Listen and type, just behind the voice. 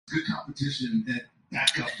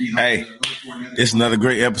Hey, this is another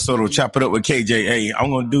great episode of Chop It Up with KJ. Hey, I'm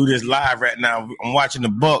gonna do this live right now. I'm watching the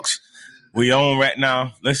Bucs. We on right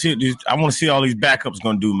now. Let's see. I want to see all these backups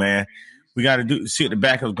gonna do, man. We got to see what the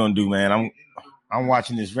backups gonna do, man. I'm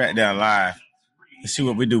watching this right down live. Let's see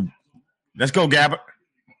what we do. Let's go, Gabbert.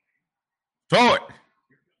 Throw it.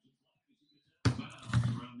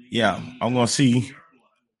 Yeah, I'm gonna see.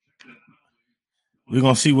 We're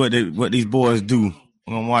gonna see what these boys do.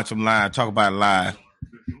 I'm gonna watch them live. Talk about it live.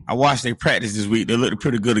 I watched their practice this week. They looked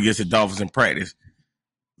pretty good against the Dolphins in practice.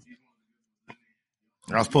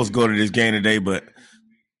 I was supposed to go to this game today, but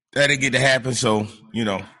that didn't get to happen. So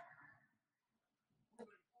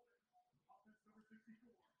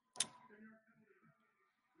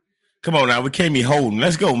come on now. We can't be holding.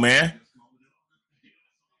 Let's go, man.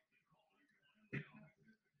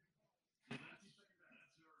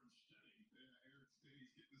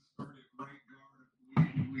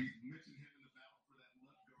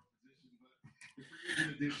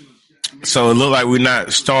 So it looked like we're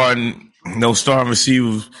not starting no starting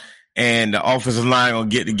receivers, and the offensive line gonna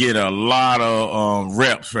get a lot of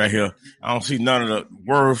reps right here. I don't see none of the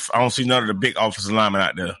Worth. I don't see none of the big offensive linemen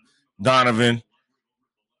out there. Donovan.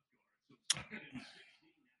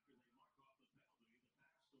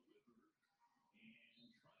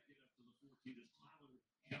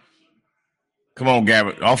 Come on,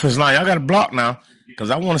 Gabbert. Offensive line, y'all got to block now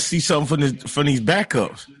because I want to see something from these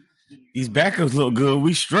backups. These backups look good.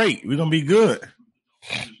 We straight. We're going to be good.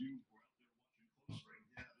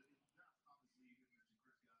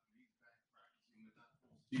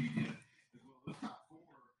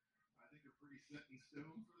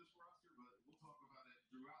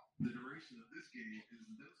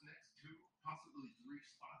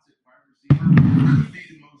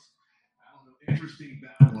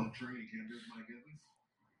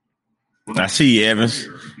 I see you, Evans.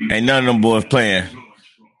 Ain't none of them boys playing.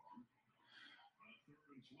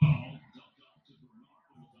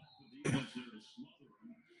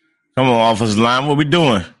 Come on, offensive line. What we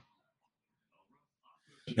doing?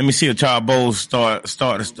 Let me see if Charles Bowles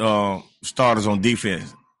starters on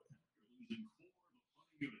defense.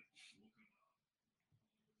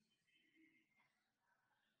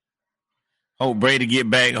 Hope Brady get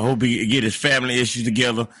back. I hope he get his family issues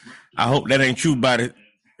together. I hope that ain't true about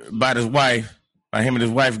his wife, by him and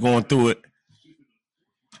his wife going through it.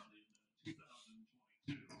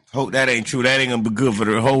 Hope that ain't true. That ain't gonna be good for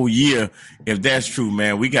the whole year. If that's true,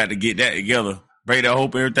 man, we got to get that together. Brady, I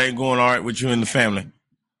hope everything going all right with you and the family.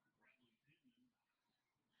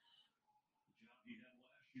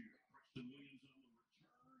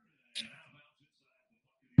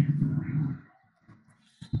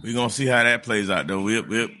 We're going to see how that plays out, though.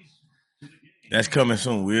 That's coming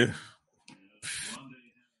soon, Will.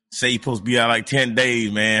 Say you're supposed to be out like 10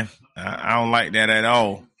 days, man. I don't like that at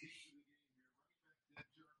all.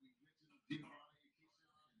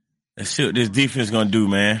 Let's see what this defense going to do,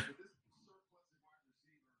 man.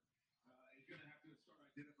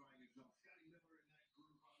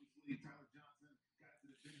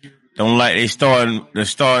 Don't like they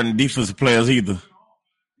starting defensive players either.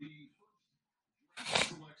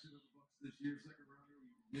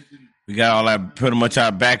 We got all that pretty much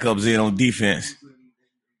our backups in on defense.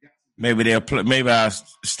 Maybe they'll play. Maybe our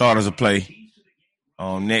starters will play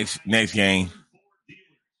next game.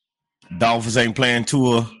 Dolphins ain't playing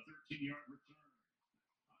Tua.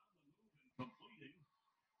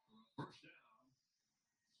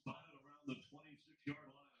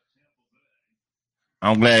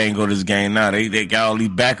 I'm glad I ain't go to this game now. They got all these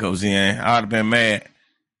backups in. I'd have been mad.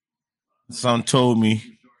 Someone told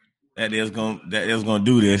me that they was gonna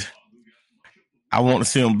do this. I want to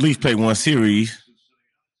see them at least play one series.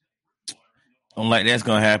 Don't like that's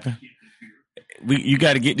gonna happen. You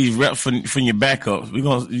got to get these reps from your backups.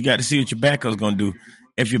 You got to see what your backups gonna do.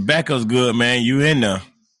 If your backup's good, man, you in there.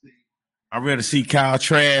 I'd rather see Kyle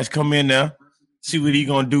Trask come in there, see what he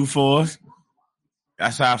gonna do for us.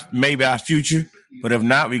 That's maybe our future. But if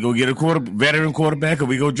not, we go get a veteran quarterback, or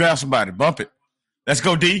we go draft somebody. Bump it. Let's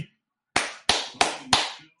go, D.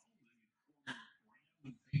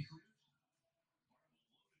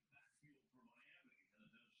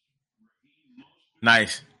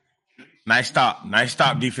 Nice stop. Nice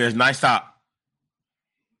stop, defense. Nice stop.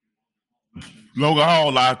 Logan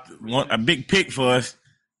Hall, a big pick for us.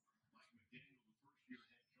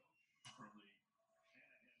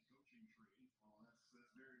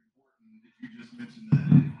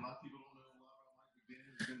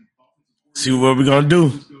 See what we're going to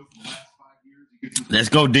do. Let's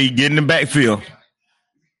go, D. Get in the backfield.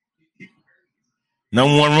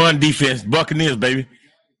 Number one run defense. Buccaneers, baby.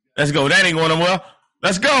 Let's go. That ain't going well.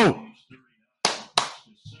 Let's go.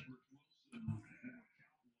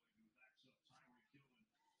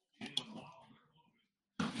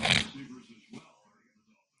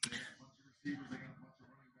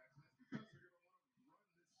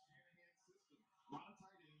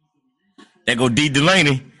 There go D.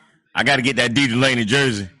 Delaney. I got to get that D. Delaney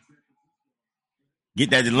jersey. Get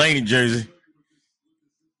that Delaney jersey.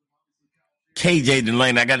 KJ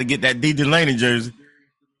Delaney. I got to get that D. Delaney jersey.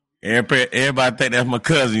 Everybody think that's my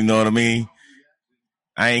cousin, you know what I mean?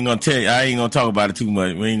 I ain't gonna tell you. I ain't gonna talk about it too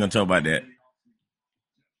much. We ain't gonna talk about that.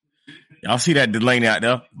 Y'all see that Delaney out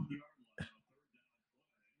there?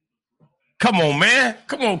 Come on, man.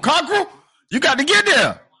 Come on, Cockrell. You got to get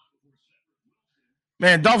there.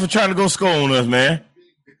 Man, Dolphins trying to go score on us, man.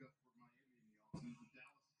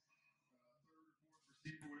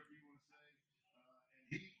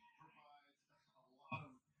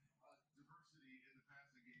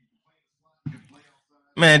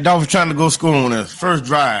 Man, Dolphins trying to go score on us. First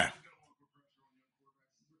drive.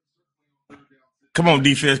 Come on,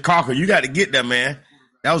 defense. Cocker, you got to get that, man.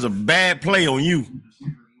 That was a bad play on you.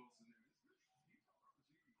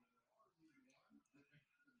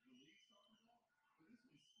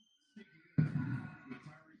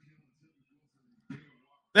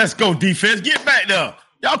 Let's go, defense. Get back there.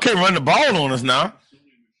 Y'all can't run the ball on us now.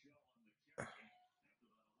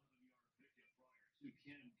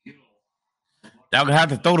 Y'all gonna have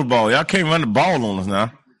to throw the ball. Y'all can't run the ball on us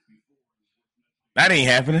now. That ain't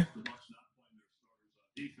happening.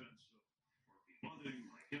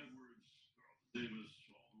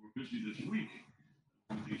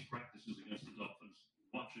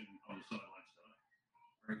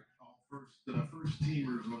 First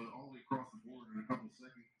teamers all the way across the board and a couple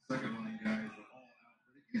second line guys are all out.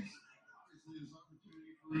 But again, obviously there's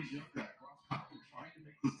opportunity for these young guys. Trying to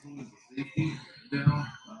make this team as a safety down. The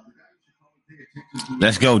guys should probably pay attention to.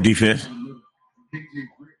 Let's go, defense.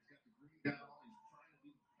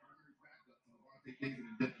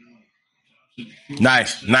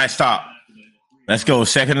 Nice stop. Let's go,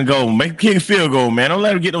 second and goal. Make a kid a field goal, man. Don't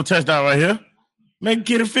let him get no touchdown right here. Make a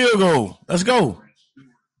kid a field goal. Let's go.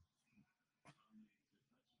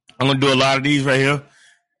 I'm gonna do a lot of these right here,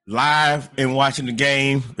 live and watching the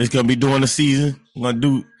game. It's gonna be during the season. I'm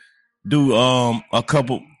gonna do a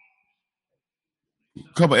couple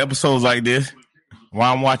episodes like this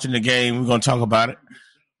while I'm watching the game. We're gonna talk about it.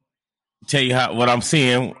 Tell you what I'm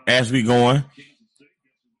seeing as we going.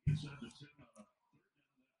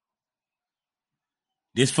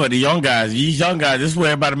 This for the young guys. These young guys, this is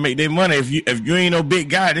where everybody make their money. If you ain't no big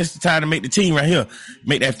guy, this is the time to make the team right here.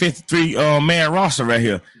 Make that 53 man roster right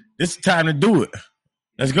here. This is the time to do it.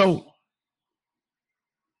 Let's go.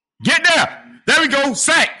 Get there. There we go.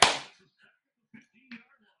 Sack.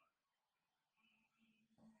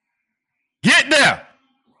 Get there.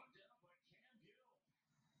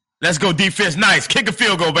 Let's go, defense. Nice. Kick a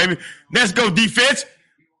field goal, baby. Let's go, defense.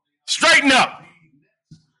 Straighten up.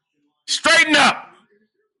 Straighten up.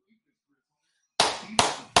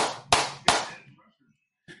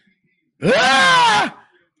 Ah!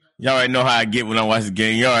 Y'all already know how I get when I watch the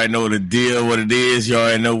game. Y'all already know the deal, what it is. Y'all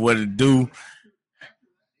already know what to do.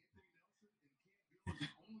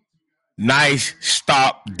 Nice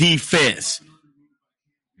stop defense.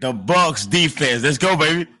 The Bucs defense. Let's go,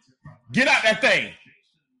 baby. Get out that thing.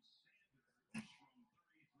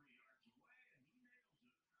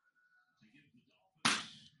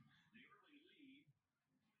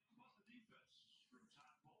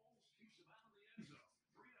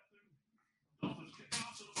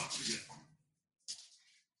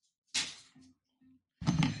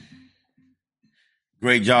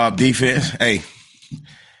 Great job, defense. Hey,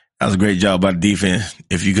 that was a great job by the defense.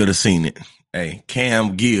 If you could have seen it. Hey,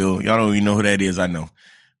 Cam Gill. Y'all don't even know who that is, I know.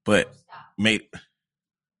 But made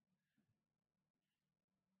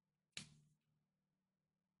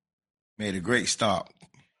a great stop.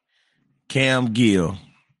 Cam Gill.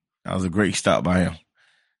 That was a great stop by him.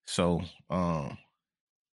 So, we're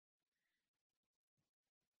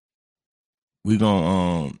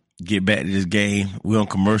going to get back to this game. We're on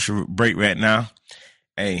commercial break right now.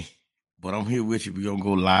 Hey, but I'm here with you. We're going to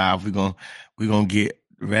go live. We're going to get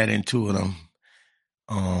right into it.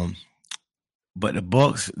 But the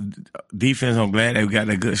Bucs defense, I'm glad they got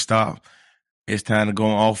a good stop. It's time to go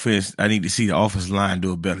on offense. I need to see the offensive line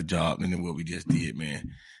do a better job than what we just did,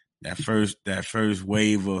 man. That first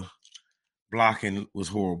wave of blocking was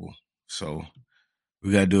horrible. So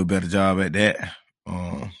we got to do a better job at that.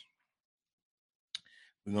 We're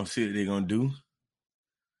going to see what they're going to do.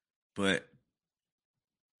 But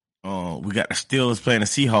we got the Steelers playing the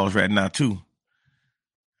Seahawks right now, too.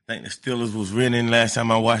 I think the Steelers was winning last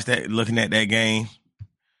time I watched that, looking at that game.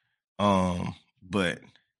 But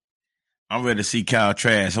I'm ready to see Kyle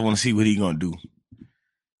Trask. I want to see what he's gonna do.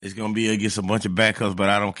 It's gonna be against a bunch of backups, but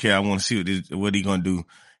I don't care. I want to see what he's gonna do.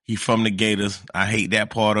 He's from the Gators. I hate that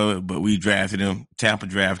part of it, but we drafted him. Tampa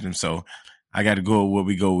drafted him, so I got to go with what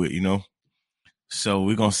we go with, So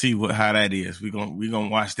we're gonna see how that is. We're gonna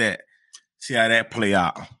watch that, see how that play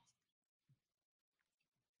out.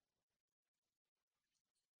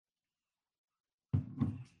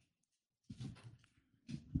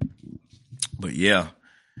 But yeah,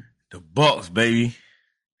 the Bucs, baby.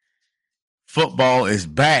 Football is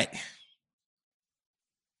back.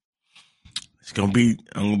 I'm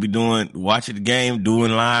gonna be watching the game,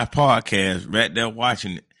 doing live podcast, right there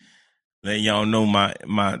watching it. Letting y'all know my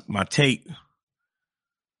take.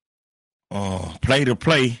 Play to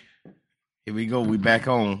play. Here we go. We back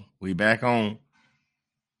on.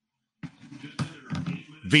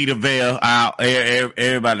 Vita Vale out.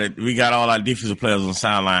 Everybody. We got all our defensive players on the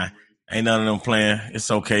sideline. Ain't none of them playing.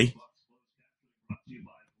 It's okay.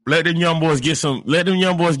 Let them young boys get some.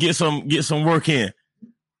 Get some work in.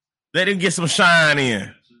 Let them get some shine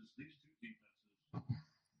in.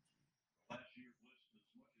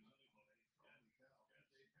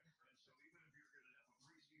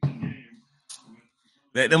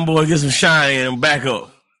 Let them boys get some shine in and back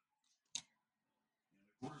up.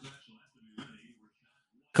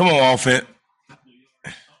 Come on, offense.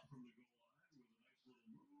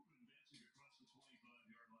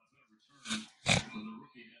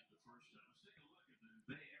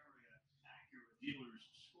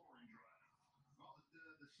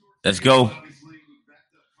 Let's go.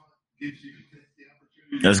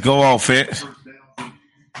 Let's go, offense.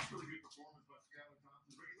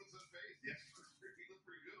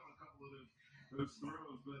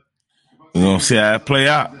 We're going to see how it play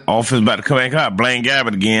out. Offense about to come back out. Blaine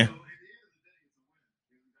Gabbert again.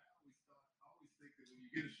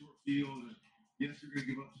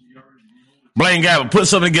 Blaine Gabbert, put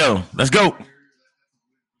something together. Let's go.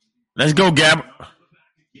 Let's go, Gabbert.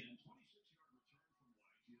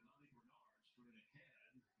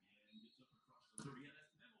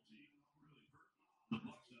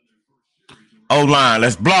 O-line,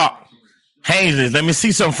 let's block. Hainsley, let me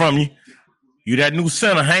see something from you. You that new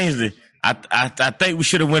center, Hainsley. I think we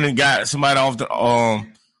should have went and got somebody off the I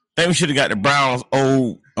think we should have got the Browns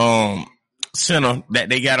old center that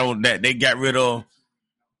they got rid of.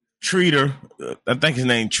 Treater, I think his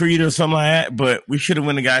name Treater, something like that. But we should have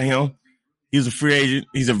went and got him. He's a free agent.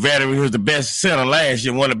 He's a veteran. He was the best center last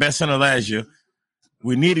year. One of the best center last year.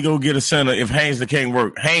 We need to go get a center if Hainsley can't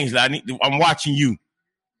work. Hainsley, I'm watching you.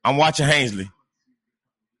 I'm watching Hainsley.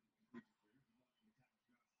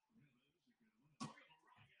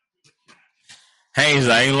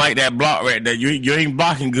 Hainsley, I ain't like that block right there. You ain't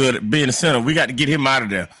blocking good at being a center. We got to get him out of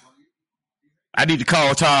there. I need to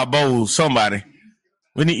call Todd Bowles, somebody.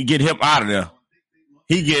 We need to get him out of there.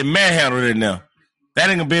 He getting manhandled in there. That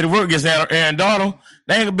ain't gonna be able to work against Aaron Donald.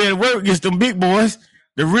 That ain't gonna be able to work against them big boys.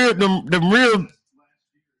 Them real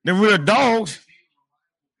dogs.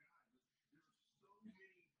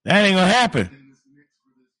 That ain't gonna happen.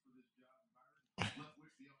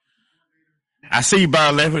 I see you,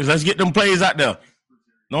 Byron Leftwich. Let's get them plays out there.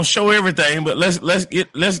 Don't show everything, but let's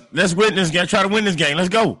win this game. Try to win this game. Let's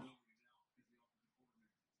go.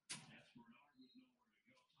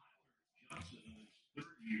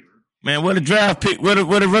 Man, what a draft pick. What a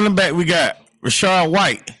running back we got. Rashad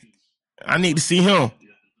White. I need to see him.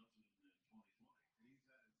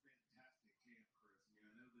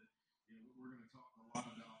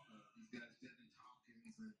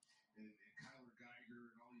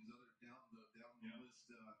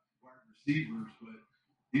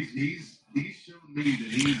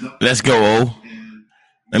 Let's go, O.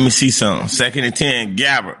 Let me see something. 2nd and 10,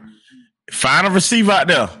 Gabbert. Find a receiver out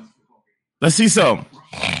there. Let's see something.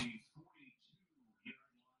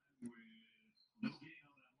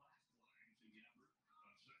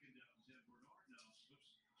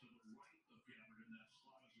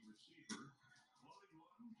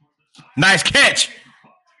 Nice catch.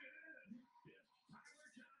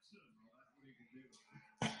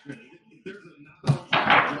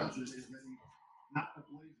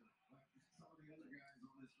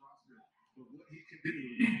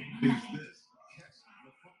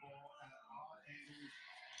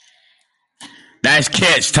 Nice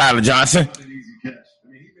catch, Tyler Johnson.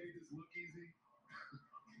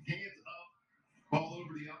 Ball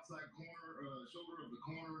over the outside corner, shoulder of the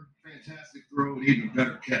corner. Fantastic throw, and even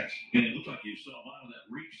better catch. And it looked like you saw a lot of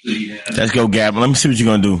that reach that he had. Let's go, Gab. Let me see what you're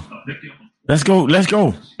gonna do. Let's go. Let's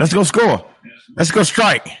go. Let's go score. Let's go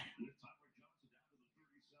strike.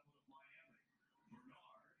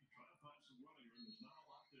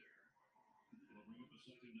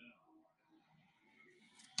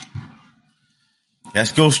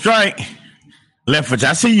 Let's go strike. Left foot.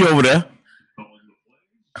 I see you over there.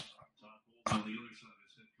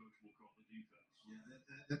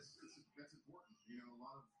 That's important. You know, a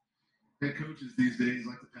lot of head coaches these days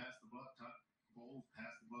like to pass the buck,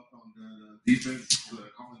 pass the buck on defense,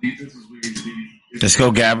 calling defenses. Let's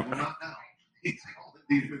go, Gabbert. Well, not now. He's calling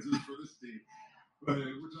defenses for this team. But we're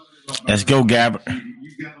talking about. Let's go, Gabbert.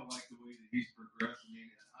 You gotta like the way that he's progressed. I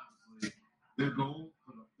mean, obviously, their goal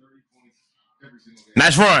put up 30 points every single game.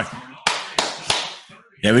 Nice run.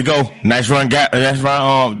 There we go. Nice run, that's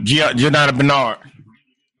right. Gianna Bernard.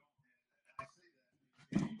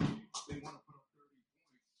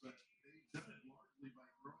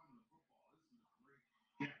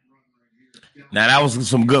 Now that was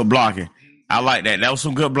some good blocking. I like that. That was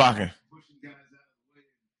some good blocking.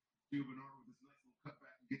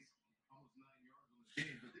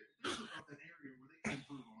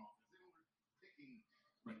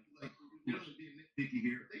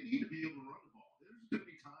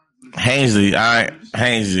 Hainsley, all right.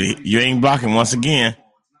 Hainsley, you ain't blocking once again.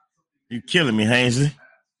 You killing me, Hainsley.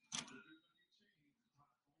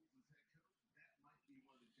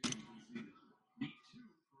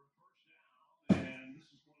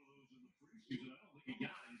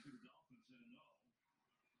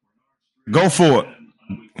 Go for it.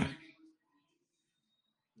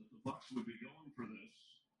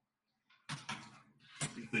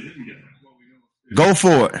 Go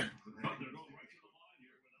for it.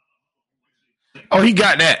 Oh, he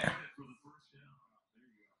got that.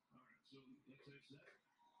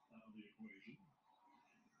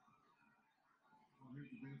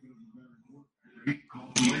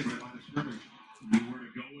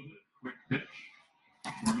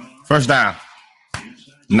 First down.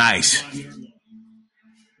 Nice.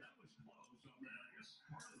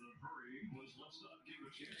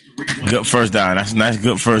 Good first down. That's a nice,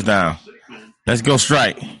 good first down. Let's go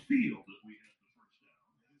strike.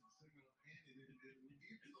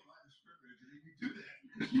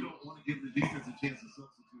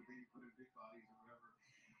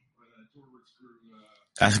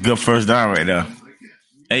 That's a good first down right there.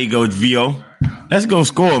 There you go, VO. Let's go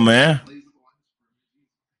score, man.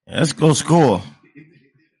 Let's go score.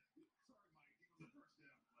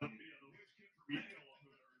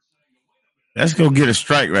 Let's go get a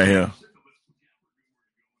strike right here.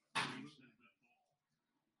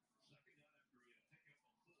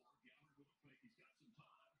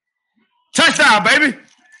 Touchdown, baby.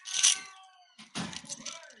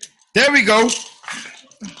 There we go.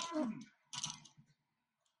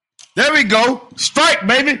 There we go. Strike,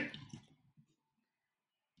 baby.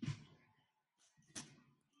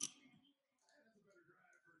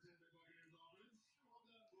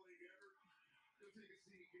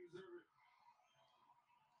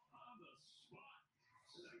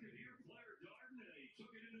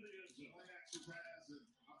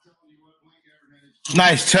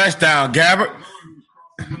 Nice touchdown, Gabbert.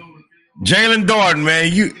 Jalen Darden, man,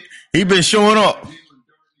 he been showing up.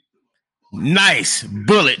 Nice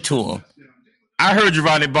bullet to him. I heard you,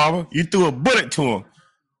 Ronnie Barber. You threw a bullet to him.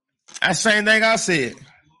 That same thing I said.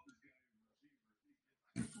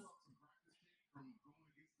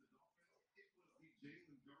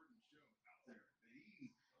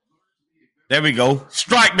 There we go.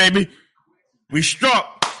 Strike, baby. We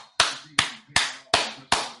struck.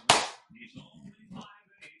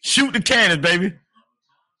 Shoot the cannons, baby.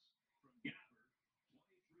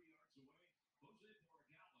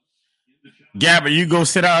 Gabbert, you go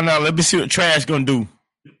sit down now. Let me see what Trash gonna do.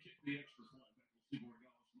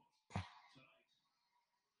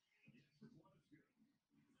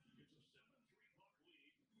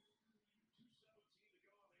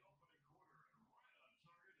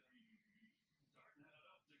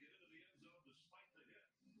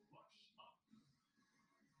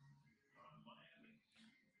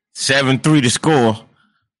 (7-3) to score.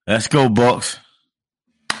 Let's go, Bucs.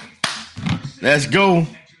 Let's go.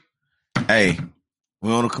 Hey,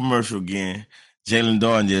 we're on a commercial again. Jalen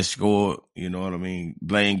Darden just scored. You know what I mean?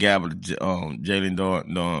 Blaine Gabbert, Jalen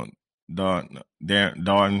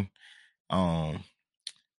Darden.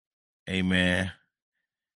 Hey, man,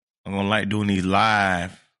 I'm gonna like doing these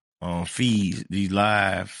live feeds, these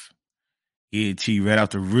live EAT right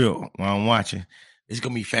out the rip while I'm watching. It's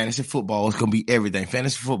gonna be fantasy football. It's gonna be everything.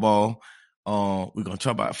 Fantasy football. We're gonna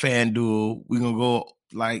talk about FanDuel. We're gonna go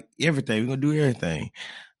like everything. We're gonna do everything.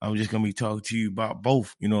 I'm just gonna be talking to you about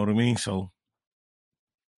both. You know what I mean? So,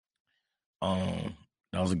 that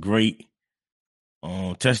was a great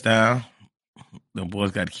touchdown. The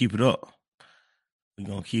boys got to keep it up. We're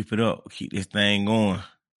gonna keep it up. Keep this thing going.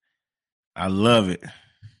 I love it.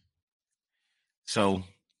 So,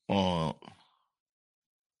 one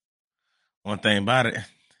thing about it,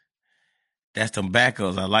 that's them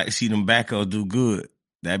backups. I like to see them backups do good.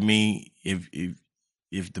 That mean if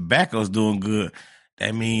the backups doing good,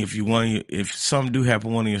 that mean if something do happen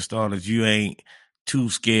to one of your starters, you ain't too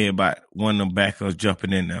scared about one of them backups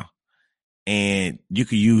jumping in there. And you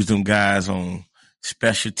could use them guys on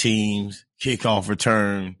special teams, kickoff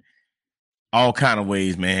return, all kind of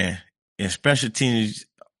ways, man. And special teams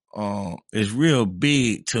is real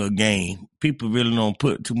big to a game. People really don't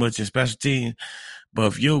put too much in special teams, but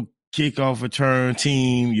if your kickoff return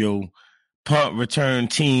team, your punt return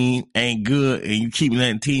team ain't good, and you keep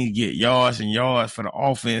letting teams get yards and yards for the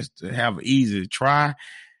offense to have an easy try,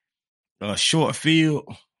 a short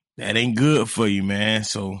field, that ain't good for you, man.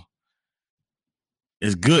 So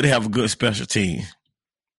it's good to have a good special team.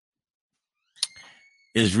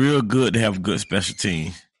 It's real good to have a good special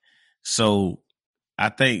team. So I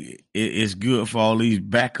think it's good for all these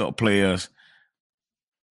backup players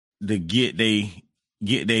to get they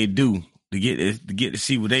due, to get to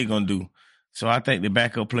see what they gonna do. So I think the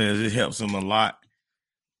backup players, it helps them a lot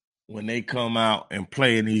when they come out and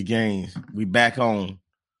play in these games. We back on.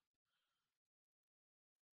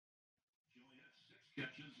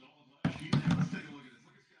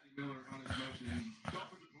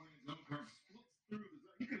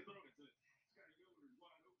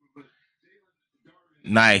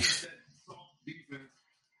 Nice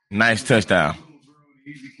touchdown.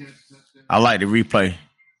 I like the replay.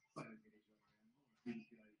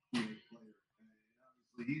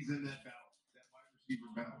 He's in that battle, that wide receiver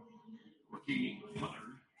battle.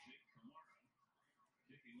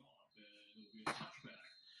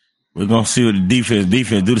 We're gonna see what the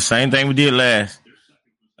defense do the same thing we did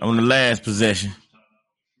on the last possession.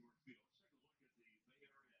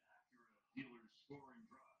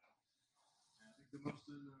 The most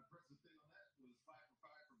impressive thing on that was 5 for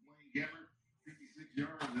 5 for Blaine Gabbert, 56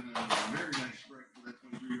 yards and a very nice strike for that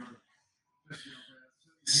 23-yard touchdown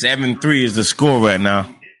pass. 7-3 is the score right now.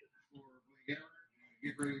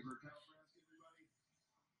 Get ready for a conference, everybody.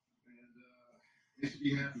 And they should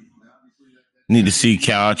be happy. Need to see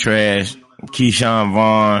Cal Trash, Keyshawn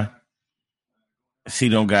Vaughn. See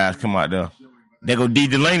them guys come out there. There go D.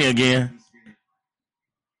 Delaney again.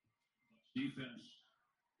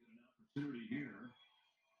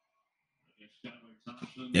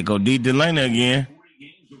 There go D. Delaney again.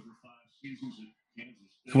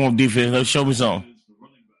 Come on, defense. Let's show me something.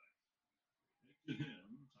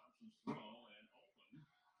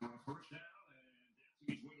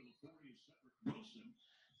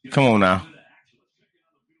 Come on now.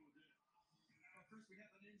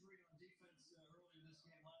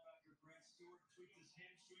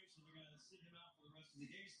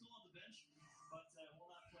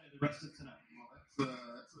 Rest of tonight. Well,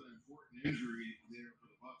 that's an important injury there for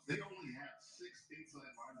the Bucs. They only have 6 inside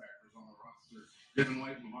linebackers on the roster. Devin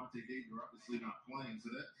White and Lavonte David are obviously not playing,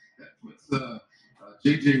 so that puts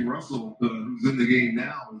J.J. Russell, who's in the game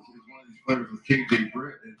now, is one of these players with K.J.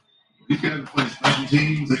 Britt. And these guys are playing special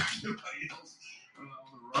teams and everybody else on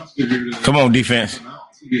the roster here. Come on, defense. It's going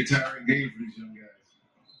to be a tiring game for these young guys.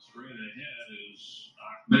 Straight ahead is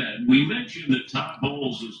Ahmed. We mentioned that Todd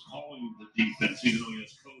Bowles is calling the defense, even though he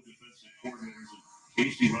has co-defensive coordinators and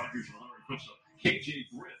Casey Rogers and Larry Cook. So K.J.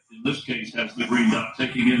 Britt, in this case, has the green dot,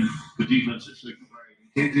 taking in the defensive signal.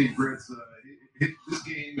 Right. K.J. Britt's this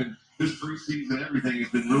game and this preseason, everything has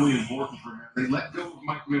been really important for him. They let go of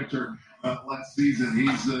Mike Minter last season.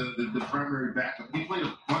 He's the primary backup. He played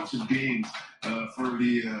a bunch of games for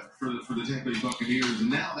the Tampa Bay Buccaneers, and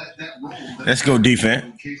now that role. Let's go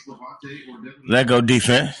defense. Let's go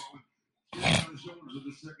defense. On the shoulders of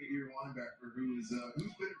the second-year linebacker who's been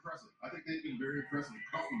impressive. I think they've been very impressive and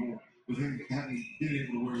comfortable with him having been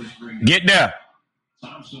able to wear this ring. Get there.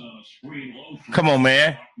 Come on,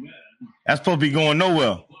 man. That's supposed to be going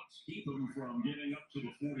nowhere. Keep him from getting up to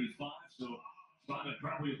the 45, so started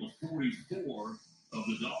probably at the 44 of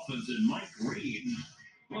the Dolphins. And Mike Green,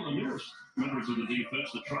 one of the newest members of the defense,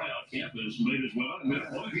 the tryout camp has made his way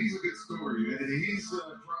out. He's a good story, and he's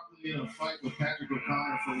probably in a fight with Patrick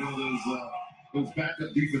O'Connor for one of those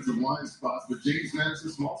backup defensive line spots. But James Madison,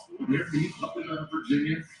 small school, he's up in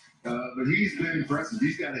Virginia. But he's been impressive.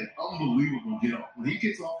 He's got an unbelievable get off. When he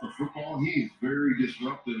gets off the football, he is very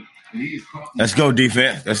disruptive. And he is caught. Let's go,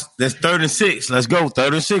 defense. That's 3rd and 6. Let's go.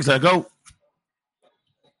 3rd and 6. Let's go.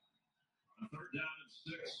 3rd down and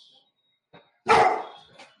 6.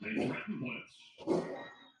 They threaten blitz.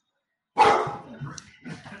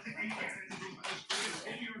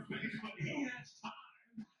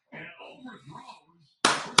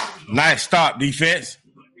 Nice stop, defense.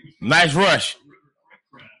 Nice rush.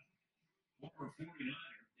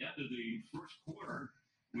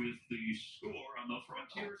 with the score on the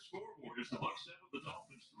Frontier scoreboard. It's the Bucs 7, the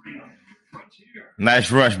Dolphins 3. Frontier.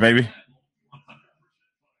 Nice rush, baby.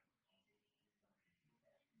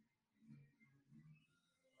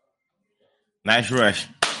 Nice rush.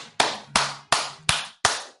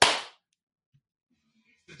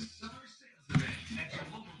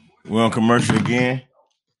 We're on commercial again.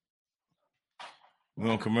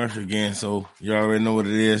 So you already know what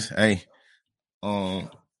it is. Hey, we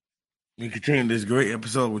continue this great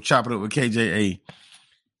episode. We'll chop it up with KJ. Hey,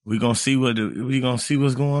 we gonna see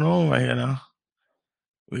what's going on right here now.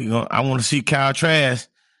 I want to see Kyle Trask.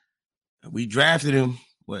 We drafted him.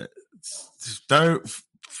 What, third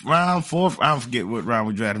round, fourth? I don't forget what round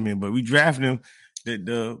we drafted him in, but we drafted him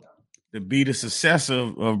to be the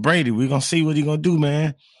successor of Brady. We're gonna see what he gonna do,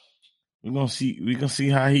 man. We're gonna see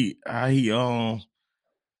how he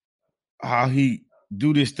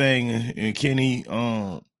do this thing, and can he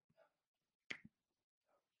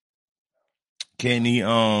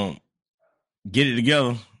get it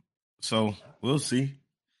together? So we'll see.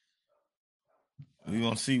 We're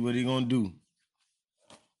gonna see what he gonna do.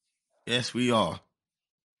 Yes, we are.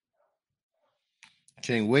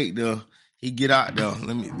 Can't wait till he get out there.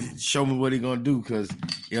 Let me show me what he gonna do, because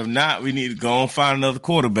if not, we need to go and find another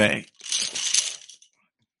quarterback.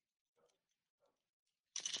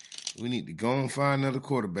 We need to go and find another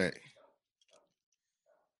quarterback.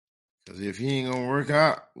 Because if he ain't gonna work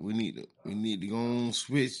out, we need to go and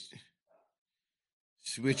switch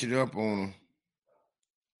it up on him.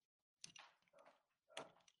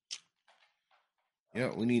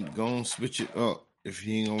 Yeah, we need to go and switch it up if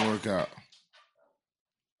he ain't gonna work out.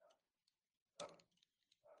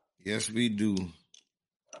 Yes, we do.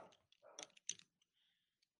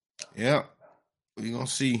 Yep. We're gonna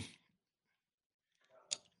see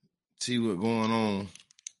what's going on.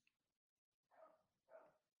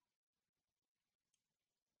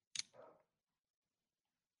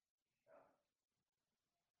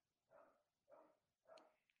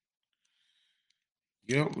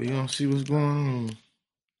 Yep, we're gonna see what's going on.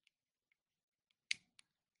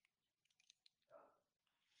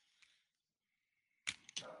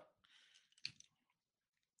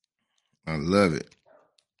 I love it.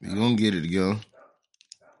 We're gonna get it together.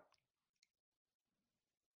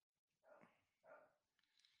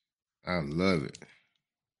 I love it.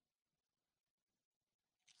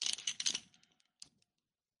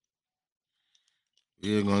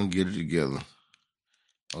 We're gonna get it together.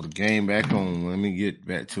 Oh, the game back home. Let me get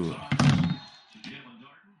back to it.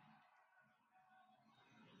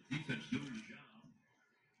 Defense doing the job.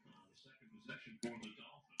 Second possession for the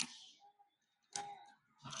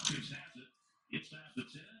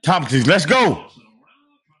Dolphins. Tompkins, let's go.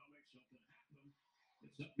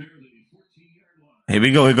 Here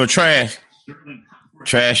we go. Here go Trash.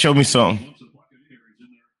 Trash, show me something.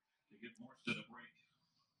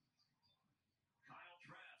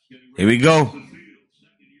 Here we go.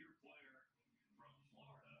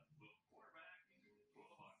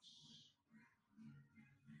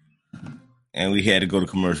 And we had to go to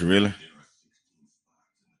commercial, really?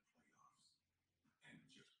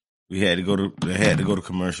 They had to go to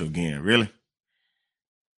commercial again, really?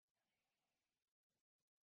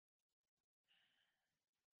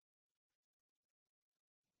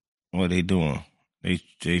 What are they doing?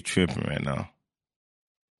 They tripping right now.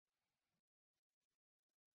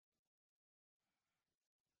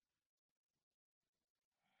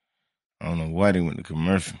 I don't know why they went to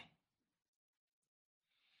commercial.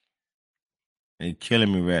 They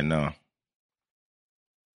killing me right now.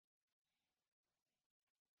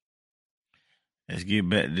 Let's get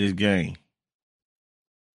back to this game.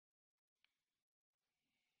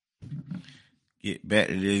 Get back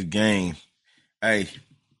to this game. Hey.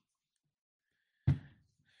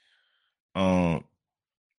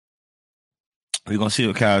 We're gonna see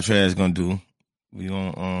what Kyle Trask is gonna do.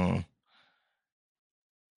 We're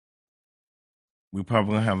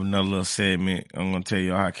probably gonna have another little segment. I'm gonna tell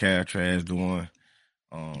you how Kyle Trask is doing.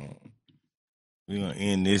 We're gonna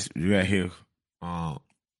end this right here. I'm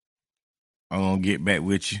gonna get back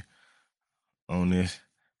with you on this.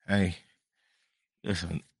 Hey, it's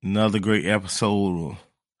another great episode of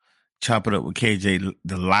Chop It Up with KJ,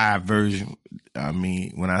 the live version. I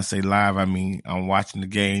mean, when I say live, I mean I'm watching the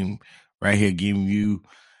game right here, giving you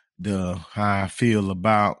how I feel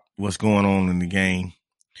about what's going on in the game.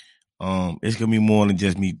 It's gonna be more than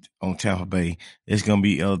just me on Tampa Bay. It's gonna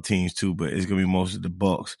be other teams too, but it's gonna be most of the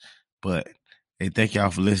Bucs. But hey, thank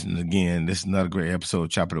y'all for listening again. This is another great episode of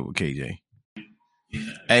Chop It Up with KJ.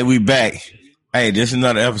 Hey, we back. Hey, this is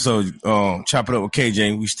another episode, Chop It Up with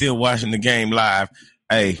KJ. We still watching the game live.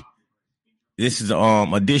 Hey, this is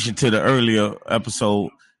addition to the earlier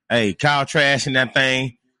episode. Hey, Kyle Trash in that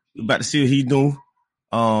thing. We about to see what he do.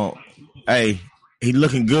 Hey, he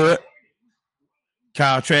looking good.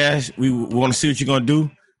 Kyle Trash, we want to see what you're going to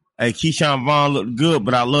do. Hey, Keyshawn Vaughn looked good,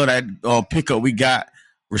 but I love that pickup we got.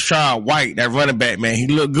 Rashad White, that running back, man, he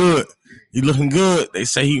looked good. He looking good. They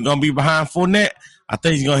say he's going to be behind Fournette. I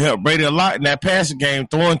think he's going to help Brady a lot in that passing game,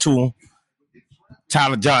 throwing to him.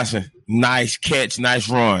 Tyler Johnson, nice catch, nice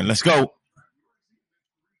run. Let's go.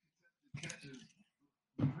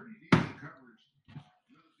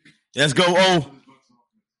 Let's go, O.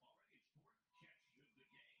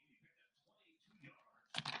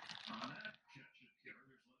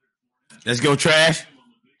 Let's go, Trash.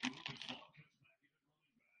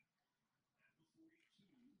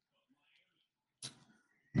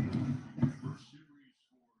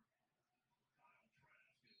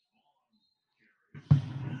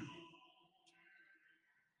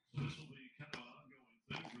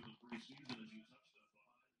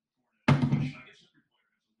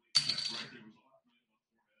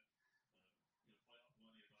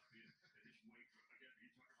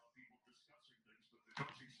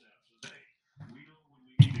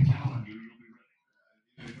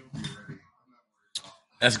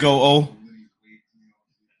 Let's go, O.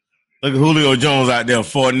 Look at Julio Jones out there,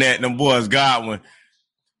 Fournette, them boys, Godwin,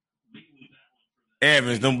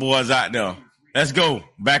 Evans, them boys out there. Let's go.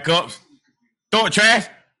 Backups. Throw it, Trash.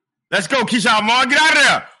 Let's go, Keyshawn Vaughn. Get out of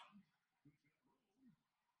there.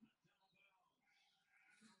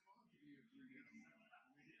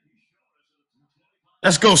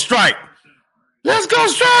 Let's go, strike. Let's go,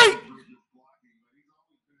 strike.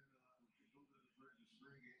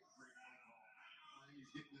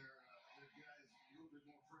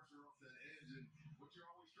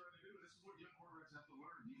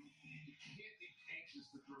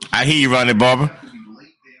 I hear you, Ronnie Barber.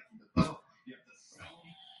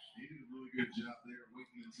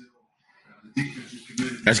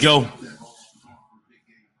 Let's go.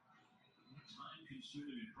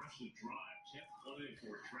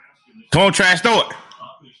 Come on, Trash, throw it.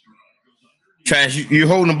 Trash, you're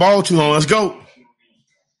holding the ball too long. Let's go.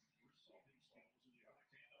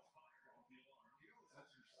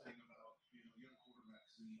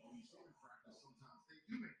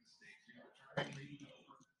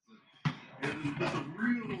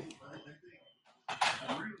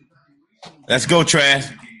 Let's go, Trash.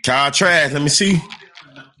 Kyle Trash, let me see.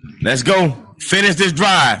 Let's go. Finish this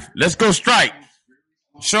drive. Let's go, strike.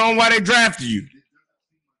 Show them why they drafted you.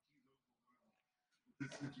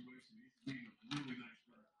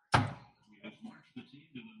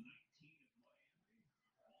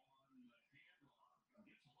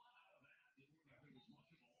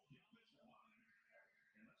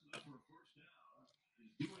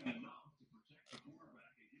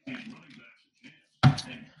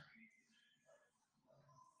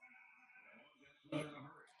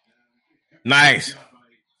 Nice.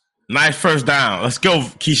 Nice first down. Let's go,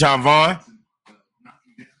 Keyshawn Vaughn.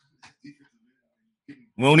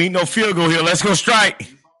 We don't need no field goal here. Let's go,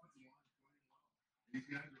 strike.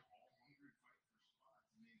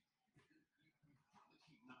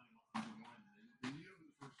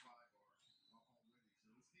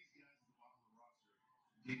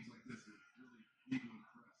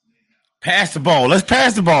 Pass the ball. Let's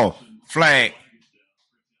pass the ball. Flag.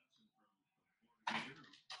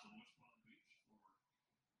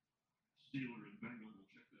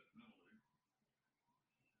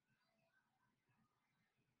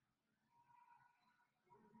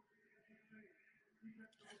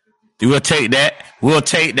 We'll take that. We'll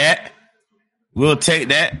take that. We'll take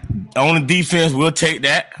that. On the defense, we'll take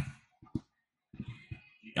that.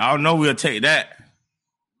 Y'all know we'll take that.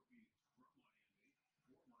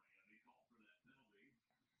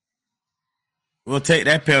 We'll take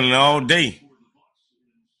that penalty all day.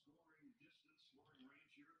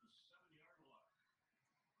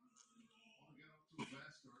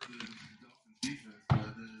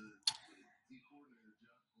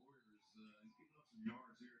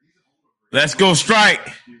 Let's go, strike.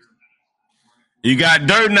 You got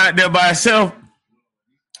Durden out there by himself.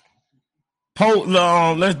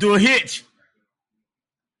 Let's do a hitch.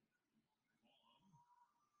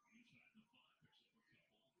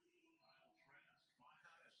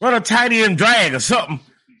 Run a tight end drag or something.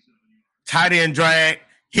 Tight end drag,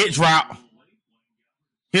 hitch route.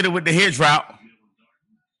 Hit it with the hitch route.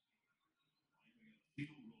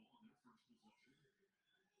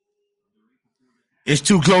 It's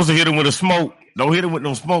too close to hit him with a smoke. Don't hit him with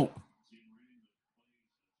no smoke.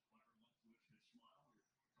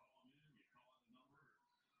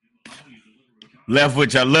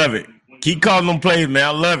 Leftwich, I love it. Keep calling them plays, man.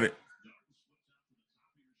 I love it.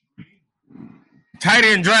 Tight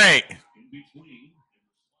end drag.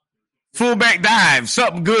 Fullback dive.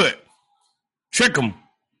 Something good. Trick him.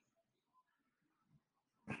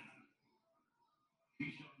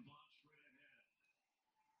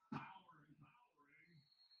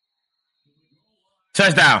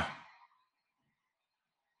 Touchdown.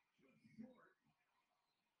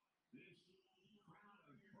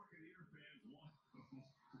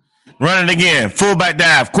 Run it again. Fullback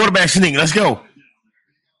dive. Quarterback sneak. Let's go.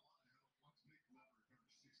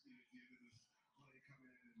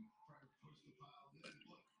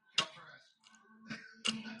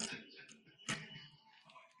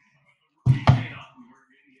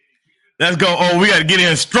 Let's go. Oh, we got to get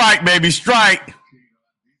in. Strike, baby. Strike.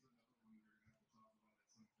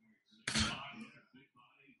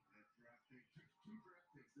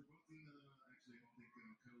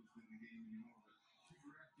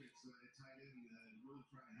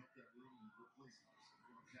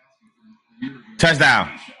 Touchdown.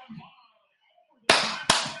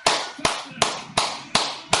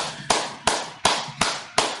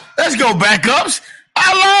 Let's go, backups.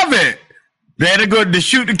 I love it. Man, they're going to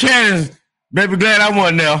shoot the cannons. Baby, glad I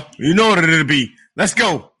won now. You know what it'll be. Let's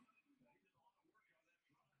go.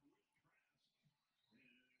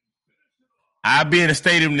 I'll be in the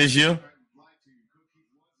stadium this year.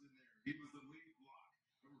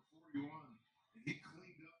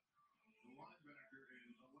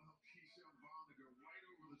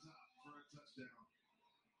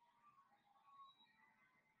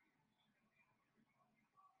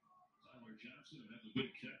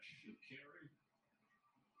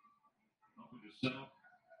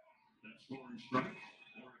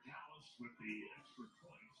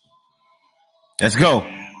 Let's go.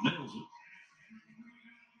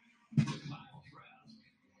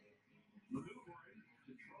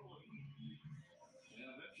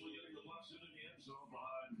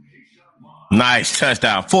 Nice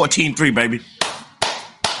touchdown. 14-3, baby.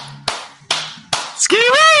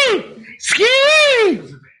 Ski-wee!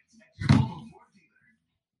 Ski-wee!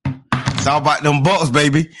 It's all about them Bucs,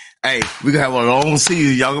 baby. Hey, we gonna have a long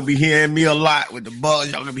season. Y'all gonna be hearing me a lot with the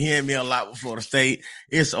Bucs. Y'all gonna be hearing me a lot with Florida State.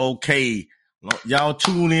 It's okay. Y'all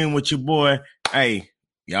tune in with your boy. Hey,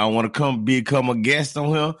 y'all want to become a guest on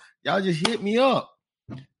here? Y'all just hit me up.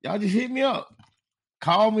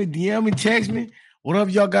 Call me, DM me, text me.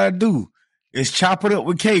 Whatever y'all gotta do. It's Chop It Up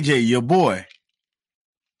with KJ, your boy.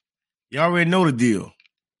 Y'all already know the deal.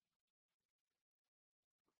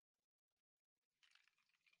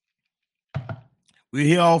 We're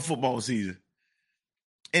here all football season.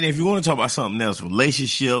 And if you want to talk about something else,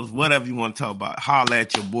 relationships, whatever you want to talk about, holler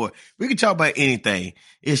at your boy. We can talk about anything.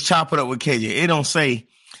 It's Chop It Up with KJ. It don't say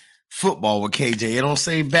football with KJ. It don't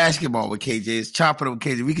say basketball with KJ. It's Chop It Up with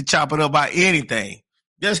KJ. We can chop it up about anything.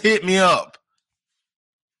 Just hit me up.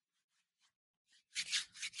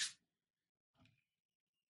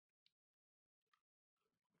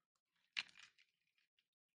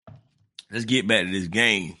 Let's get back to this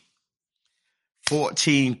game.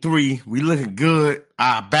 14-3. We looking good.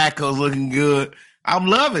 Our backup's looking good. I'm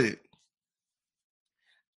loving it.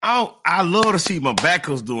 I love to see my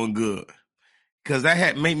backups doing good because that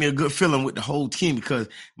had made me a good feeling with the whole team because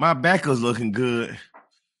my backups looking good.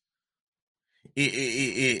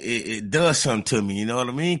 It does something to me, you know what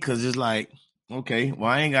I mean? Because it's like, okay, well,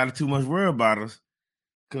 I ain't got too much worry about us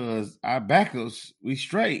because our backups, we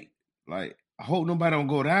straight. Like, I hope nobody don't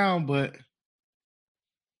go down, but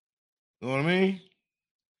you know what I mean?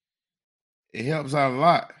 It helps out a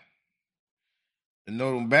lot. To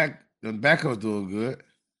know them backups doing good.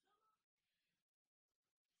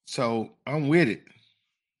 So I'm with it.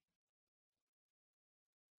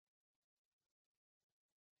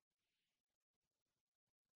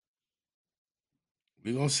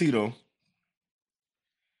 We're gonna see though.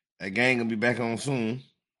 That gang gonna be back on soon.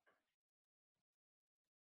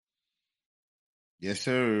 Yes,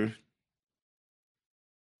 sir.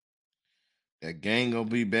 That gang gonna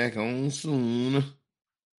be back on soon.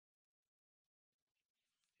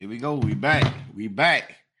 Here we go. We back. We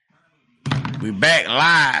back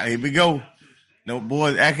live. Here we go. No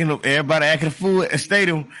boys acting up. Everybody acting a fool at the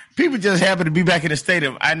stadium. People just happy to be back in the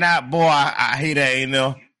stadium. I hate that. You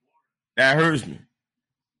know, that hurts me.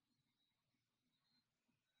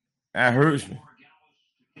 That hurts me.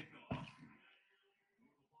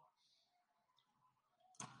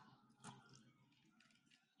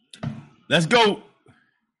 Let's go.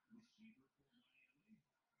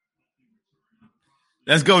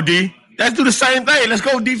 Let's go, D. Let's do the same thing. Let's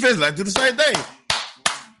go defense. Let's do the same thing.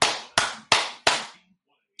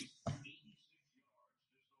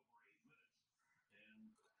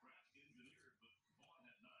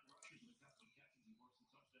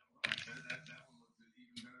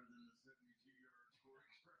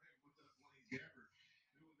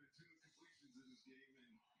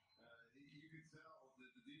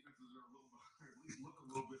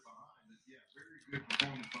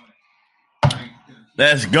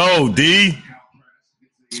 Let's go, D.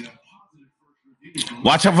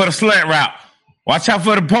 Watch out for the slant route. Watch out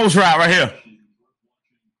for the post route right here.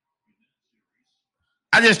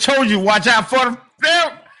 I just told you, watch out for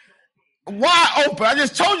the wide open. I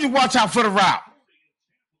just told you, watch out for the route.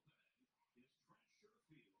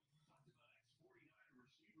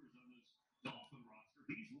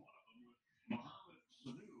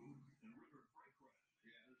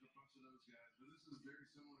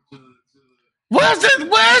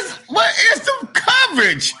 What is the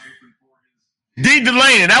coverage? D.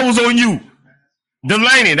 Delaney, that was on you.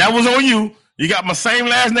 Delaney, that was on you. You got my same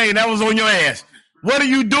last name. That was on your ass. What are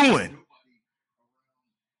you doing?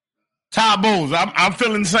 Todd Bowles, I'm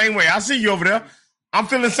feeling the same way. I see you over there. I'm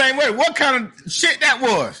feeling the same way. What kind of shit that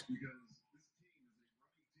was?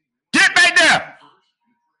 Get back there.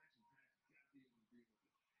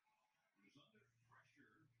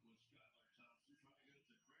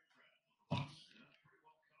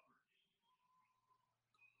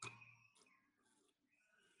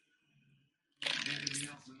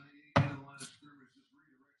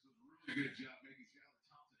 Good job making Skylar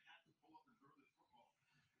Thompson have to pull up and throw this football.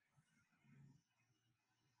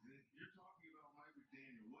 You're talking about Mike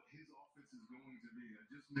McDaniel, what his offense is going to be. I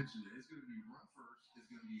just mentioned it. It's going to be run first.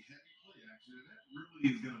 It's going to be heavy play action. And that really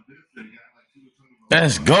is going to benefit a guy like Tua.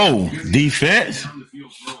 Let's go, defense. Down the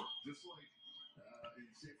field thrower. Just like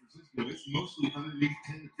in San Francisco, it's mostly underneath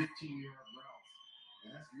 10 to 15-yard routes.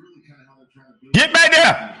 And that's really kind of how they're trying to build. Get back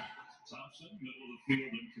there. Thompson, middle of the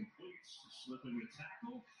field, incomplete, slipping a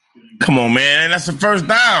tackle. Come on, man. That's the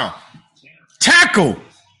first down. Tackle.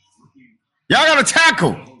 Y'all got to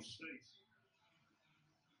tackle. Thompson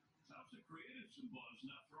created some buzz,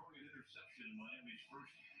 not throwing an interception in Miami's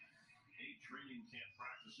first 8 training camp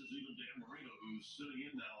practices. Even Dan Marino, who's sitting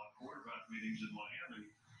in now on quarterback meetings in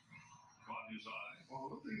Miami, caught his eye.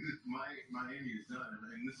 Well, one thing that Miami has done,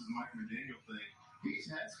 and this is Mike McDaniel thing,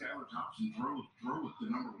 he's had Skylar Thompson throw with the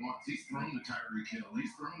number ones. He's thrown to Tyreek Hill.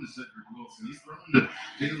 He's thrown to Cedric Wilson. He's thrown to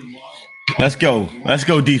Jalen Waddle. Let's go. Let's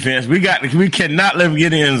go, defense. We cannot let him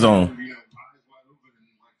get in the end zone. Eyes wide open and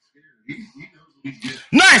like scared. He knows what he's getting.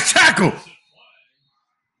 Nice tackle.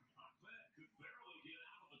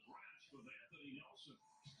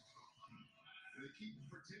 They keep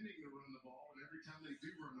pretending to run the ball, and every time they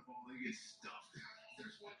do run the ball, they get stuffed.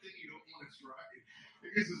 There's one thing you don't want to try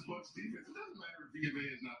against this Bucs defense. It doesn't matter if DMA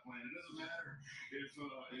is not playing. It doesn't matter if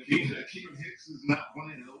Akeem Hicks is not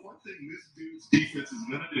playing. The one thing this dude's defense is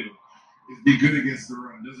going to do is be good against the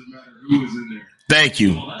run. It doesn't matter who is in there. Thank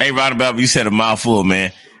you. Hey, Roundabout, you said a mouthful,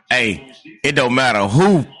 man. Hey, it don't matter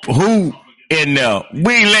who in there.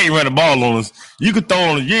 We ain't letting you run the ball on us. You can throw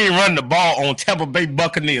on. You ain't running the ball on Tampa Bay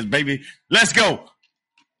Buccaneers, baby. Let's go.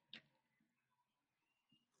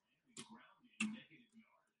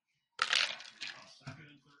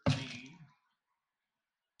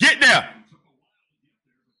 Get there.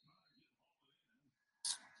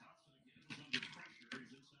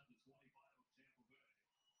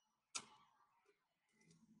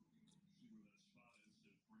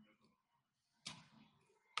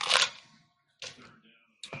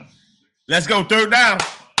 Let's go, third down.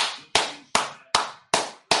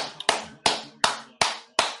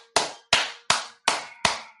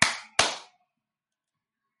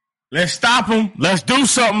 Let's stop him. Let's do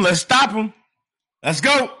something. Let's stop him. Let's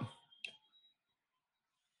go.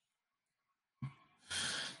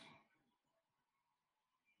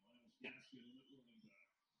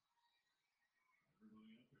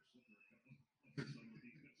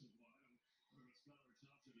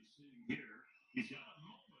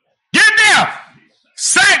 Get there.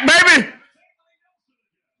 Sack, baby.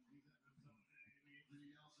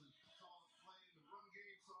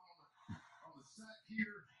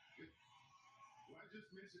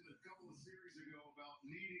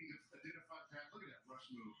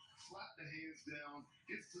 Slap the hands down,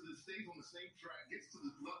 stays on the same track, gets to the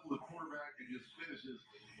level of the quarterback, and just finishes.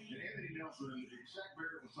 And Anthony Nelson, Shaq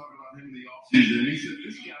Barrett was talking about him in the offseason, and he said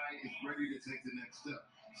this guy is ready to take the next step.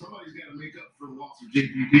 Somebody's got to make up for the loss of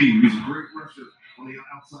JPP, who's a great rusher on the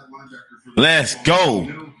outside linebacker. For the Let's go.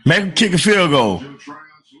 Make him kick a field goal. Joe Tryon,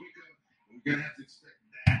 Shawika, we're going to have to expect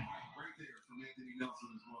that right there from Anthony Nelson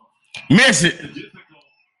as well. Miss it. Difficult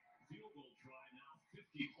field goal try now,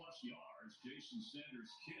 50-plus yards. Jason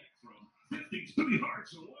Sanders' kick from 52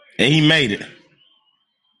 yards away. And he made it. His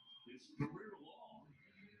career long,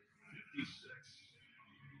 56.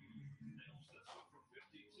 Nails this one for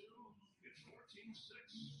 52. It's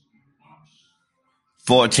 14-6.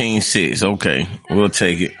 14-6. Okay, we'll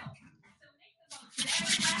take it.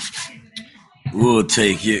 We'll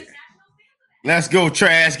take it. Let's go,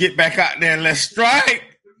 Trash. Get back out there and let's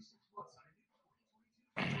strike.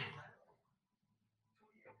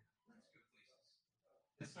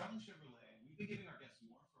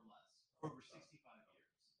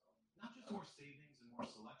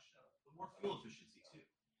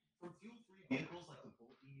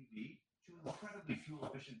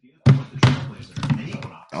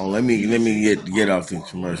 Oh, let me get off the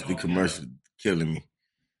commercial. The commercial killing me.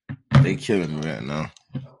 They killing me right now.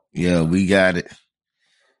 Yeah, we got it.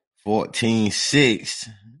 14-6.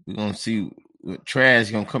 We're gonna see what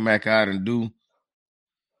Trash gonna come back out and do.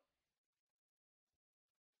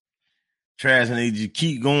 Trash, I need you to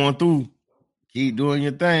keep going through. Keep doing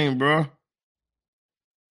your thing, bro.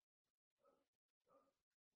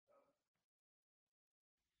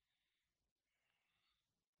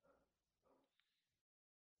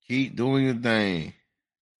 Keep doing your thing.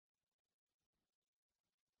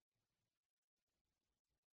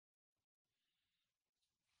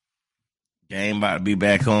 Game about to be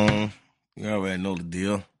back on. You already know the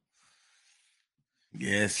deal.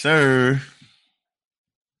 Yes, sir.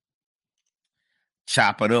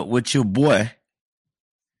 Chop it up with your boy.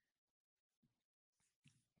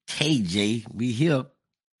 KJ, we here.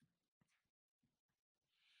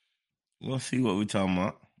 We're gonna see what we talking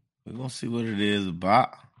about. We're gonna see what it is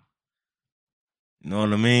about. You know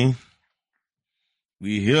what I mean?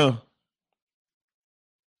 We here.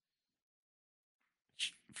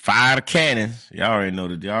 Fire the cannons. Y'all already know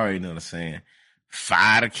the saying.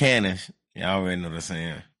 Fire the cannons. Y'all already know the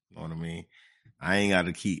saying. You know what I mean? I ain't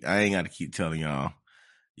gotta keep telling y'all.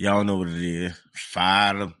 Y'all know what it is.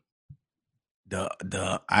 Fire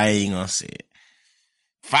the I ain't gonna say it.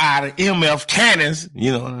 Fire the MF cannons.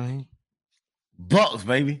 You know what I mean? Bucs,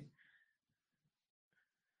 baby.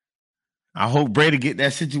 I hope Brady get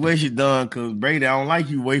that situation done because Brady, I don't like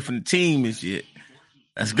you away from the team and shit.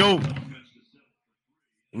 Let's go.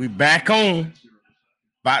 We back on.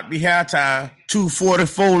 About to be halftime.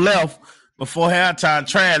 2:44 left before halftime.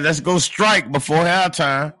 Trash. Let's go strike before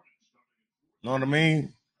halftime. Know what I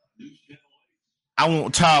mean? I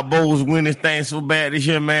want Todd Bowles to win this thing so bad this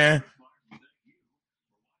year, man.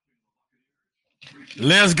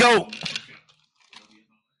 Let's go.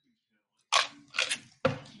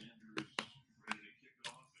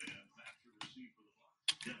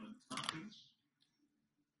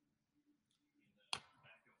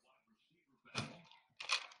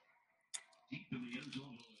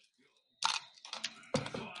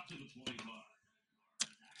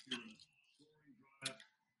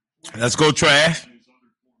 Let's go, Trash.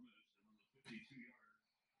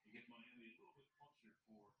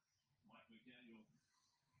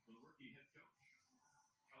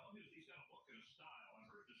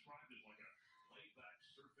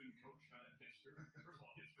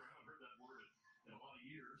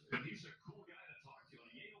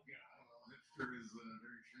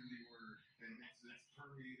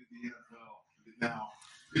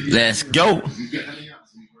 Let's go.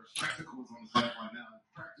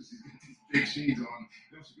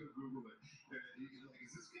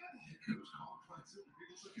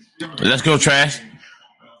 Let's go, Trash.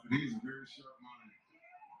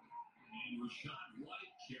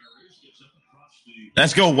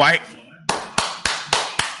 Let's go, White.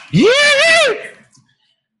 Yeah.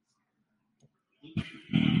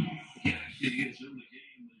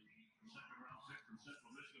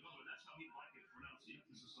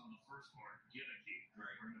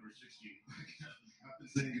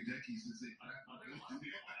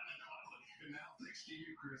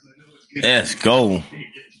 Let's go.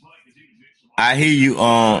 I hear you,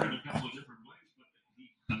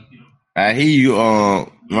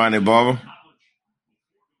 Ronnie Barber.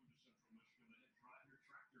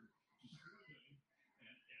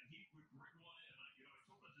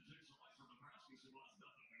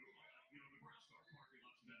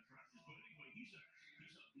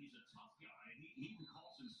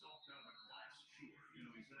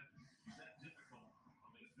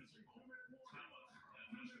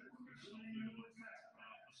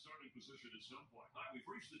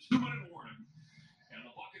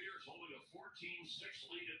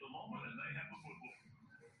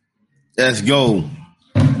 Let's go.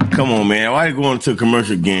 Come on, man. Why are you going to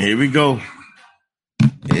commercial again? Here we go.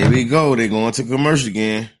 Here we go. They're going to commercial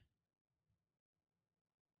again.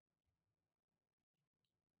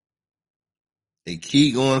 They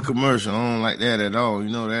keep going to commercial. I don't like that at all. You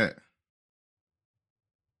know that.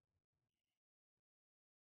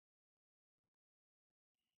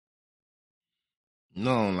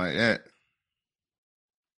 No, I don't like that.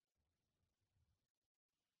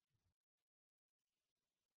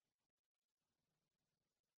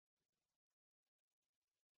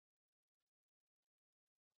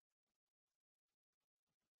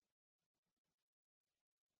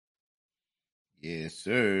 Yes,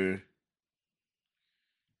 sir.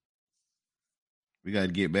 We got to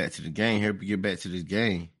get back to the game. Here we get back to this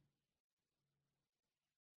game.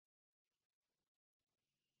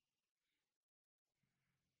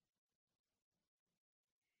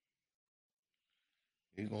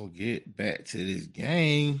 We're gonna get back to this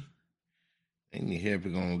game. Ain't the help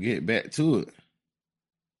we're gonna get back to it.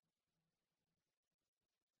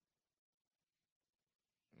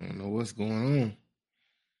 I don't know what's going on.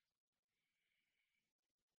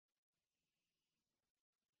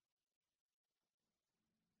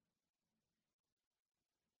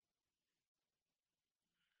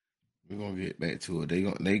 We're gonna get back to it.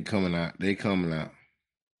 They coming out. They coming out.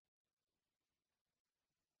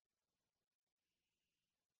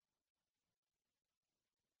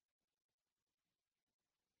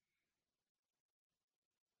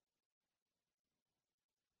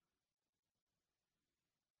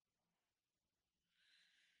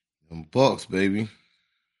 Them Bucs, baby.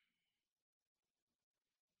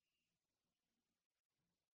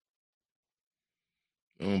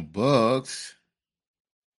 Them Bucs.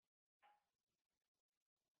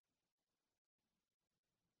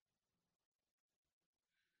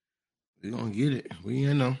 We gonna get it. We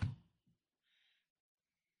in them.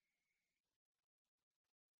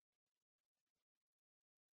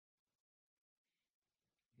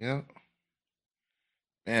 Yep.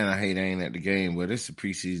 Man, I hate I ain't at the game, but it's a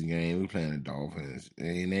preseason game. We playing the Dolphins. They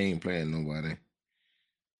ain't playing nobody.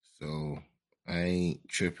 So I ain't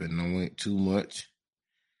tripping on it too much.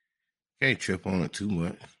 Can't trip on it too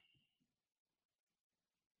much.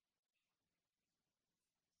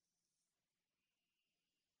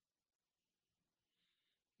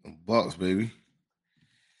 The Bucs, baby.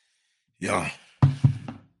 Yeah.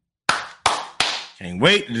 Can't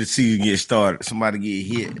wait till the season get started. Somebody get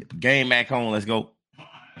hit. Game back on. Let's go.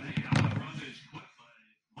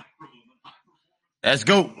 Let's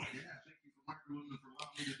go.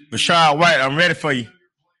 Rashad White, I'm ready for you.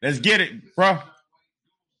 Let's get it, bro.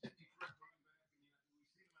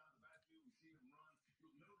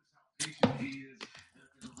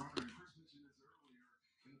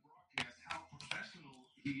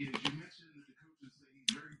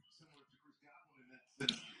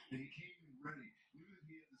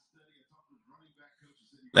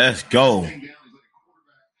 Let's go.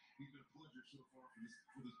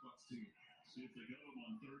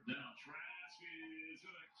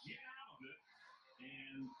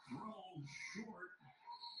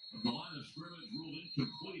 The line of scrimmage ruled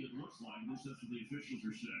incomplete, it looks like. At least that's what the officials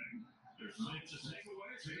are saying. It's a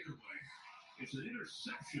takeaway, it's either way. It's an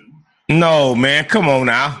interception. No, man. Come on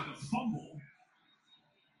now. From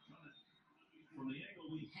the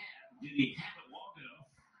angle we had, did he have it long enough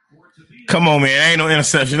for it to be? Come on, man. Ain't no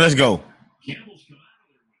interception. Let's go. Campbell's come out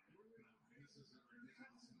of there.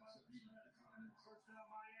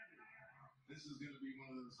 This is going to be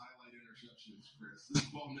one of those highlight interceptions, Chris. This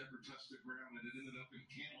ball never touched the ground, and it ended up in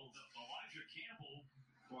Campbell. Elijah Campbell.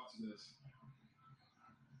 Watch this.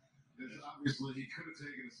 Obviously, he could have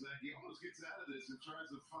taken a sack. He almost gets out of this and tries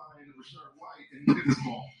to find Rashard White, and look at this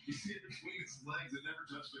ball. You see it between his legs. It never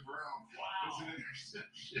touched the ground. Wow. It's an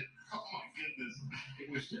interception. Oh, my goodness. It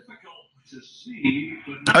was difficult to see.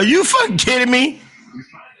 But Are you fucking kidding me? He's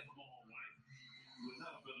trying to get the ball right. It was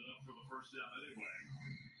not good enough for the first down anyway.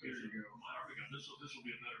 Here you go. This will be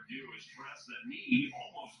a better view. His press that knee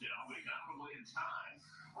almost down, but he got it away in time.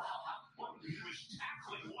 Wow. He was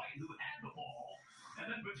tackling White, who had the ball. And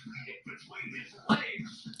then between his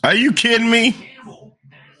legs. Are you kidding me? Campbell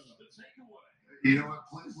has the takeaway. You know what?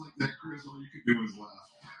 Plays like that, Chris, all you can do is laugh.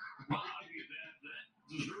 Wow, that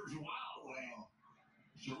deserves a wow.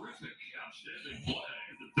 Terrific, outstanding play.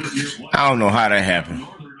 The third-year play. I don't know how that happened.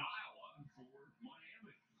 Northern Iowa for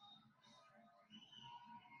Miami.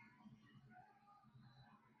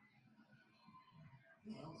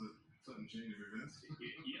 That was a sudden change of events.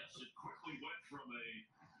 Yes, it quickly went from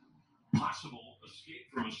a possible escape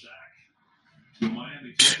from a sack to a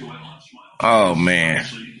Miami takeaway on Smile. Oh, man.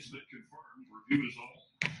 So it's been confirmed. Review is all.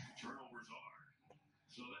 Turnovers are.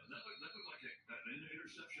 So that looked like an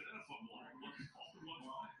interception and a fumble.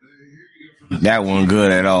 That wasn't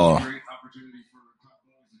good at all. Great opportunity for top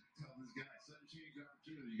balls to tell this guy. Sudden change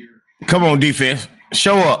opportunity here. Come on, defense.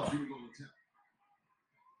 Show up.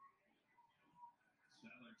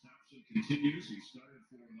 Continues. He started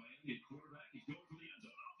for Miami at quarterback. He's going for the end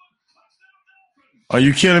zone. Touchdown, Dolphins. Are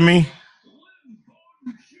you kidding me? Lynn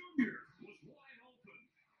Bowden Jr. was wide open.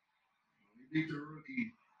 He beat the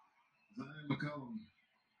rookie, Zion McCollum.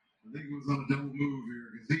 I think it was on a double move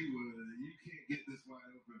here because you can't get this wide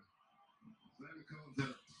open. Zion McCollum's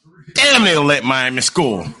at a 3. Damn, they'll let Miami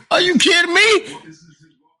score. Are you kidding me? This is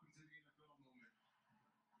his welcome to the NFL moment.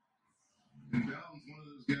 And Bowden's one of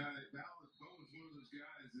those guys. Bowen's one of those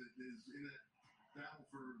guys that is in that battle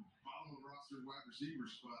for bottom of the roster wide receiver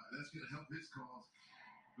spot. That's going to help his cause.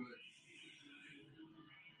 But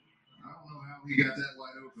I don't know how he got that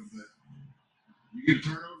wide open, but You get a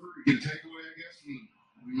turnover, you get a takeaway, I guess, from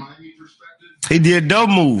the Miami perspective. He did a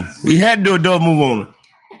double move. He had to do a double move on him.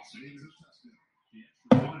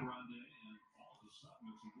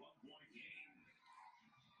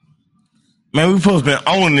 Man, we supposed to be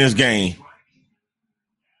owning this game.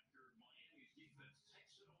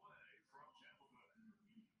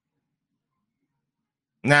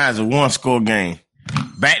 Now it's a one-score game.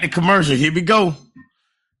 Back to commercial. Here we go.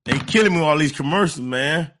 They killing me with all these commercials,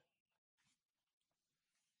 man.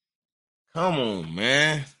 Come on,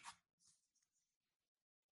 man.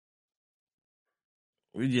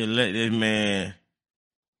 We just let this man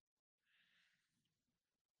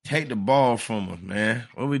take the ball from us, man.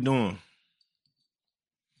 What we doing?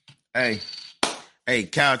 Hey,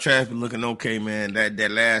 Kyle Trask been looking okay, man.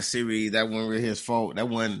 That last series, that wasn't really his fault. That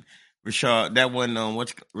wasn't Rashad. That wasn't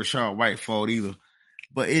Rashad White's fault either.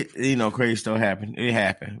 But it, crazy stuff happened. It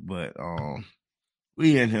happened. But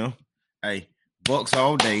we in here. Hey, Bucs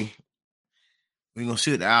all day. We gonna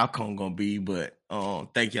see what the outcome gonna be. But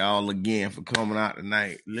thank y'all again for coming out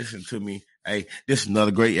tonight. Listen to me. Hey, this is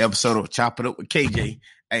another great episode of Chop It Up with KJ.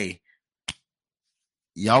 Hey,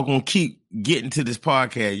 y'all gonna keep getting to this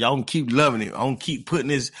podcast. Y'all gonna keep loving it. I'm gonna keep putting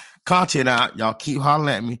this content out. Y'all keep hollering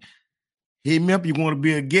at me. Hit me up. You want to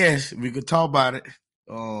be a guest? We could talk about it.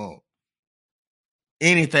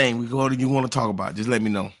 Anything you want to talk about, just let me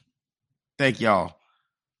know. Thank y'all.